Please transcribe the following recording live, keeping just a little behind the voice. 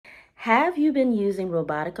Have you been using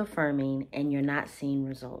robotic affirming and you're not seeing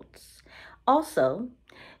results? Also,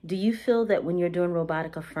 do you feel that when you're doing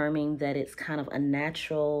robotic affirming that it's kind of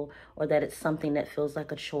unnatural or that it's something that feels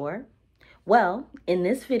like a chore? Well, in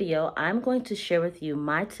this video, I'm going to share with you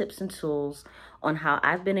my tips and tools on how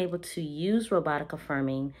I've been able to use robotic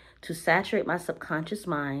affirming to saturate my subconscious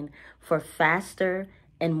mind for faster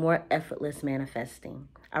and more effortless manifesting.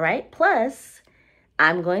 All right. Plus,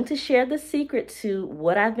 I'm going to share the secret to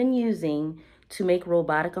what I've been using to make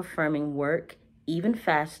robotic affirming work even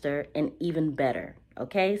faster and even better.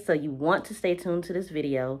 Okay, so you want to stay tuned to this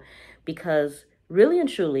video because really and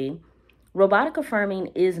truly, robotic affirming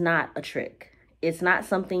is not a trick. It's not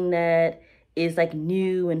something that is like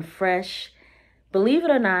new and fresh. Believe it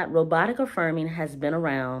or not, robotic affirming has been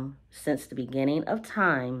around since the beginning of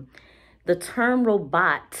time. The term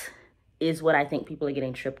robot is what I think people are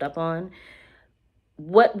getting tripped up on.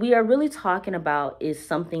 What we are really talking about is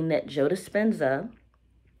something that Joe Dispenza,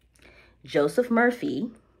 Joseph Murphy,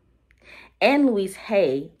 and Louise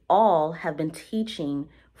Hay all have been teaching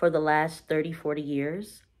for the last 30, 40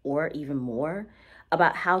 years or even more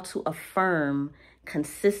about how to affirm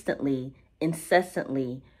consistently,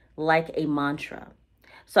 incessantly, like a mantra.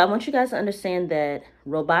 So I want you guys to understand that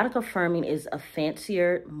robotic affirming is a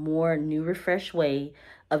fancier, more new, refreshed way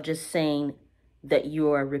of just saying that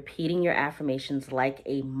you're repeating your affirmations like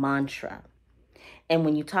a mantra. And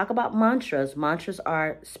when you talk about mantras, mantras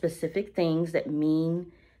are specific things that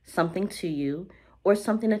mean something to you or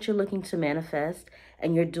something that you're looking to manifest,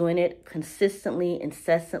 and you're doing it consistently,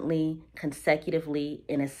 incessantly, consecutively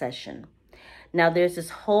in a session. Now, there's this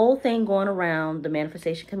whole thing going around the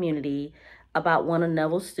manifestation community about one of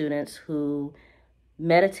Neville's students who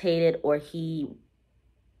meditated, or he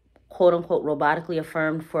quote unquote robotically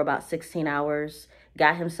affirmed for about 16 hours,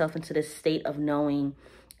 got himself into this state of knowing,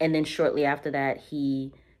 and then shortly after that,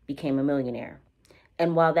 he became a millionaire.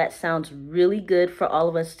 And while that sounds really good for all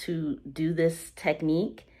of us to do this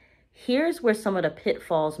technique, here's where some of the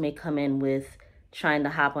pitfalls may come in with trying to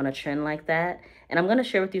hop on a trend like that. And I'm going to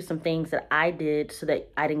share with you some things that I did so that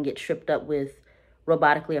I didn't get tripped up with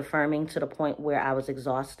robotically affirming to the point where I was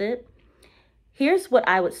exhausted. Here's what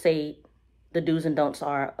I would say the do's and don'ts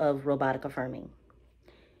are of robotic affirming.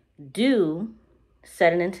 Do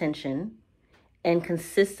set an intention and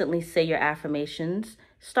consistently say your affirmations.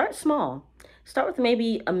 Start small. Start with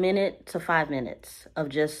maybe a minute to 5 minutes of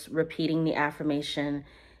just repeating the affirmation,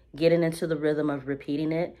 getting into the rhythm of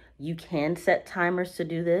repeating it. You can set timers to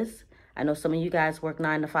do this. I know some of you guys work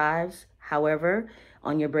 9 to 5s. However,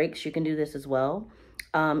 on your breaks, you can do this as well.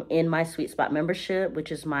 In my Sweet Spot membership,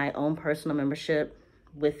 which is my own personal membership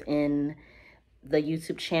within the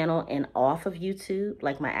YouTube channel and off of YouTube,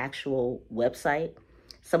 like my actual website,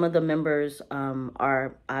 some of the members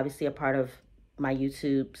are obviously a part of my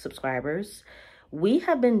YouTube subscribers. We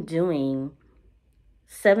have been doing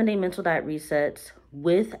 7-day mental diet resets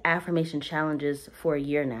with affirmation challenges for a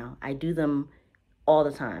year now. I do them all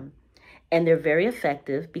the time, and they're very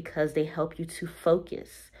effective because they help you to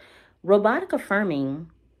focus. Robotic affirming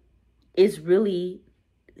is really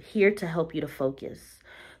here to help you to focus.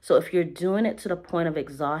 So if you're doing it to the point of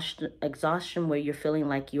exhaustion where you're feeling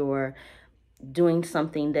like you're doing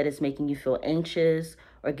something that is making you feel anxious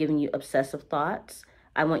or giving you obsessive thoughts,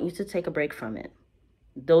 I want you to take a break from it.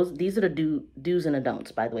 These are the do's and the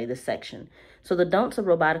don'ts, by the way, this section. So the don'ts of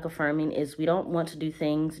robotic affirming is we don't want to do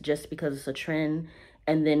things just because it's a trend,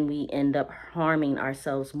 and then we end up harming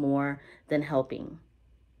ourselves more than helping.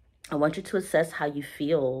 I want you to assess how you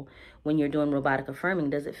feel when you're doing robotic affirming.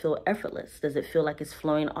 Does it feel effortless? Does it feel like it's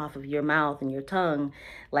flowing off of your mouth and your tongue?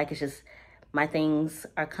 Like it's just, my things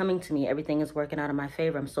are coming to me. Everything is working out in my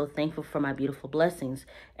favor. I'm so thankful for my beautiful blessings.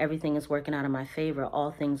 Everything is working out in my favor.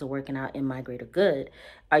 All things are working out in my greater good.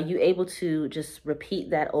 Are you able to just repeat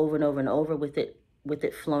that over and over and over with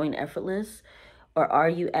it flowing effortless? Or are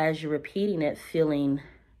you, as you're repeating it, feeling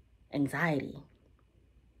anxiety?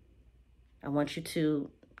 I want you to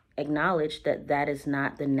acknowledge that that is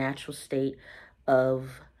not the natural state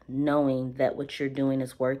of knowing that what you're doing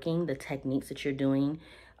is working. The techniques that you're doing,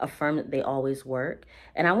 affirm that they always work.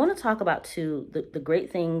 And I want to talk about too the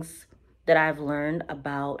great things that I've learned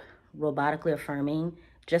about robotically affirming,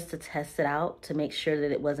 just to test it out, to make sure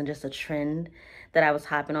that it wasn't just a trend that I was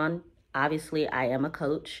hopping on. Obviously, I am a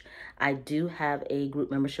coach. I do have a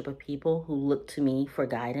group membership of people who look to me for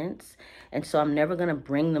guidance. And so I'm never going to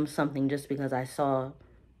bring them something just because I saw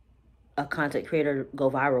a content creator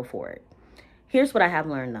go viral for it. Here's what I have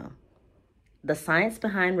learned though. The science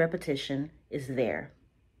behind repetition is there.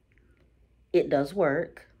 It does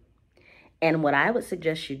work. And what I would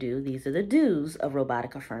suggest you do, these are the do's of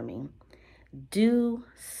robotic affirming. do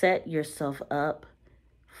set yourself up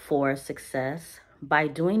for success by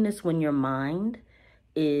doing this when your mind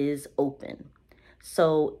is open.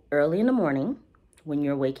 So early in the morning, when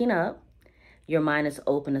you're waking up, your mind is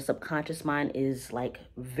open. The subconscious mind is like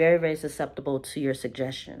very, very susceptible to your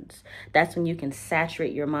suggestions. That's when you can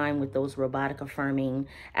saturate your mind with those robotic affirming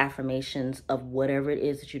affirmations of whatever it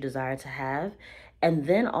is that you desire to have. And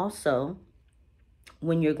then also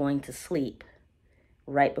when you're going to sleep,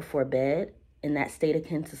 right before bed, in that state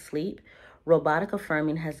akin to sleep, robotic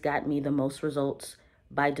affirming has got me the most results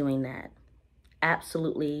by doing that.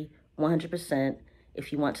 Absolutely 100%.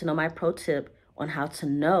 If you want to know my pro tip on how to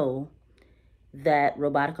know that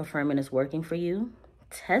robotic affirming is working for you,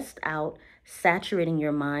 test out saturating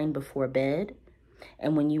your mind before bed.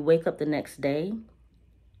 And when you wake up the next day,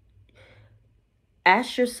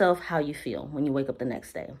 ask yourself how you feel when you wake up the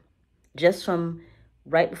next day. Just from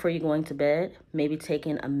right before you're going to bed, maybe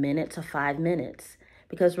taking a minute to 5 minutes.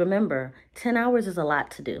 Because remember, 10 hours is a lot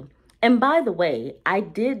to do. And by the way, I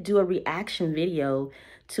did do a reaction video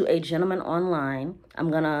to a gentleman online. I'm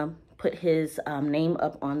going to put his name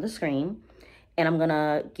up on the screen. And I'm going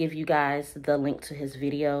to give you guys the link to his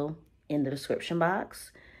video in the description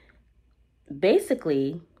box.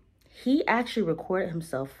 Basically, he actually recorded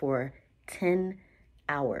himself for 10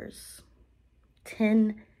 hours.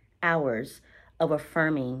 10 hours of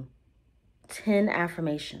affirming 10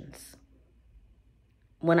 affirmations.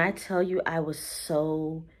 When I tell you, I was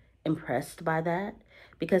so impressed by that,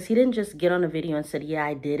 because he didn't just get on a video and said, yeah,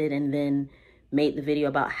 I did it, and then made the video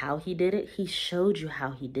about how he did it. He showed you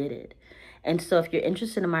how he did it. And so if you're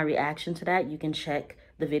interested in my reaction to that, you can check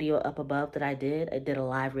the video up above that I did. I did a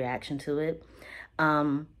live reaction to it.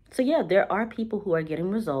 So yeah, there are people who are getting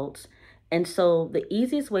results. And so the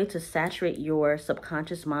easiest way to saturate your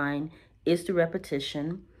subconscious mind is through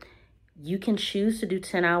repetition. You can choose to do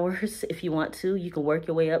 10 hours if you want to. You can work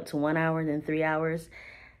your way up to 1 hour, then 3 hours.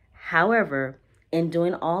 However, in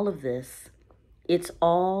doing all of this, it's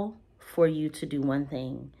all for you to do one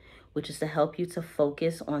thing, which is to help you to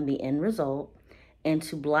focus on the end result and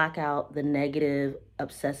to block out the negative,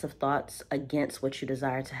 obsessive thoughts against what you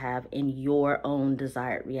desire to have in your own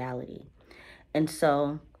desired reality. And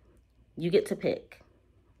so you get to pick.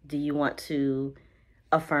 Do you want to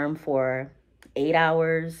affirm for 8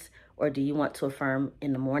 hours, or do you want to affirm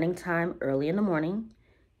in the morning time, early in the morning,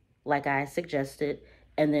 like I suggested,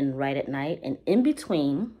 and then right at night? And in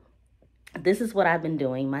between, this is what I've been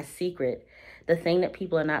doing. My secret, the thing that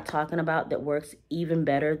people are not talking about that works even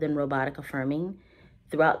better than robotic affirming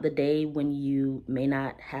throughout the day when you may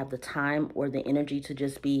not have the time or the energy to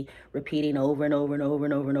just be repeating over and over and over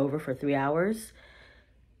and over and over for 3 hours.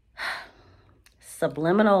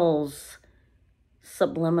 Subliminals.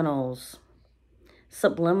 Subliminals.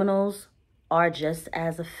 Subliminals are just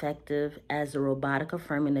as effective as the robotic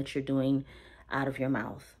affirming that you're doing out of your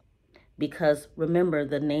mouth. Because remember,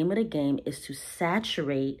 the name of the game is to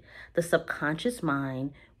saturate the subconscious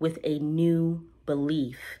mind with a new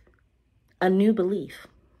belief. A new belief.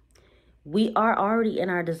 We are already in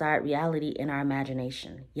our desired reality in our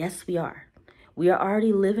imagination. Yes, we are. We are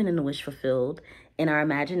already living in the wish fulfilled in our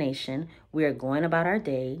imagination. We are going about our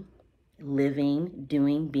day, living,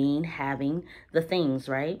 doing, being, having the things,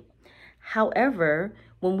 right? However,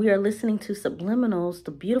 when we are listening to subliminals,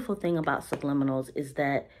 the beautiful thing about subliminals is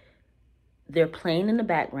that they're playing in the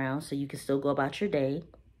background so you can still go about your day.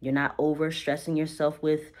 You're not over stressing yourself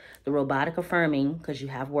with the robotic affirming because you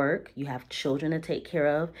have work, you have children to take care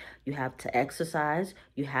of, you have to exercise,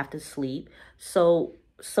 you have to sleep. So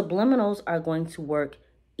subliminals are going to work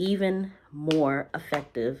even more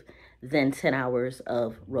effective than 10 hours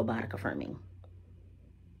of robotic affirming.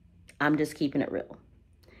 I'm just keeping it real.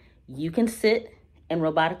 You can sit and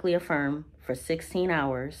robotically affirm for 16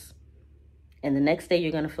 hours, and the next day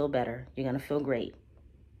you're going to feel better. You're going to feel great.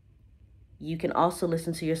 You can also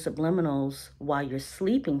listen to your subliminals while you're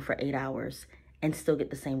sleeping for 8 hours and still get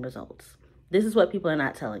the same results. This is what people are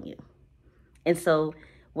not telling you. And so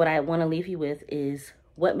what I want to leave you with is,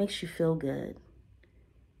 what makes you feel good?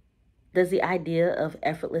 Does the idea of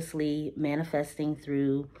effortlessly manifesting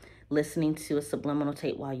through listening to a subliminal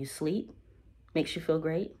tape while you sleep makes you feel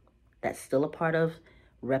great? That's still a part of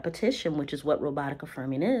repetition, which is what robotic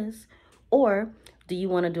affirming is. Or do you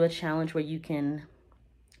want to do a challenge where you can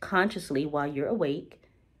consciously, while you're awake,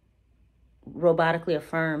 robotically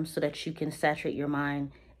affirm so that you can saturate your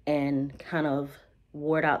mind and kind of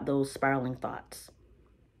ward out those spiraling thoughts?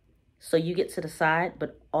 So you get to decide,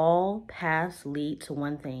 but all paths lead to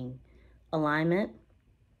one thing: alignment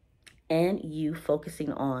and you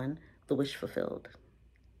focusing on the wish fulfilled.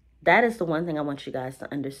 That is the one thing I want you guys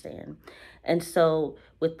to understand. And so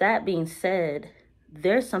with that being said,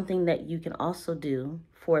 there's something that you can also do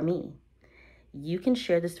for me. You can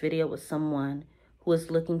share this video with someone who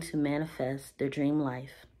is looking to manifest their dream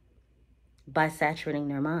life by saturating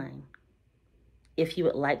their mind. If you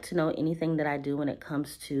would like to know anything that I do when it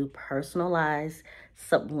comes to personalized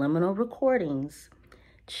subliminal recordings,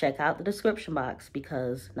 check out the description box,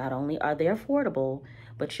 because not only are they affordable,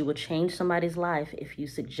 but you will change somebody's life if you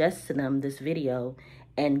suggest to them this video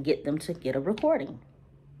and get them to get a recording.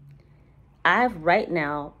 I've right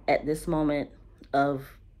now, at this moment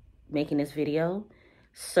of making this video,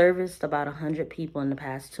 serviced about 100 people in the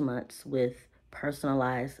past 2 months with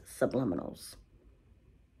personalized subliminals.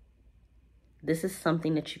 This is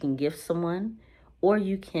something that you can gift someone, or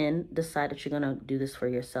you can decide that you're going to do this for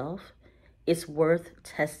yourself. It's worth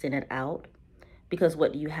testing it out, because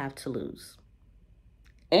what do you have to lose?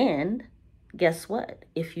 And guess what?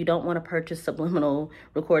 If you don't want to purchase subliminal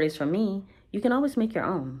recordings from me, you can always make your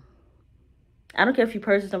own. I don't care if you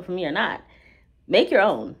purchase them from me or not. Make your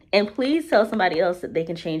own. And please tell somebody else that they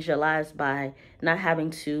can change their lives by not having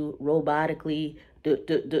to robotically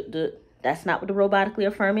do. That's not what the robotically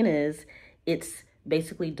affirming is. It's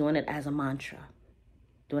basically doing it as a mantra.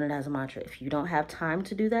 Doing it as a mantra. If you don't have time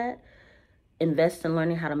to do that, invest in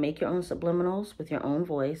learning how to make your own subliminals with your own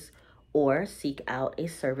voice, or seek out a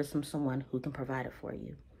service from someone who can provide it for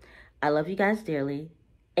you. I love you guys dearly,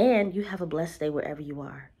 and you have a blessed day wherever you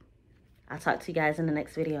are. I'll talk to you guys in the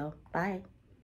next video. Bye.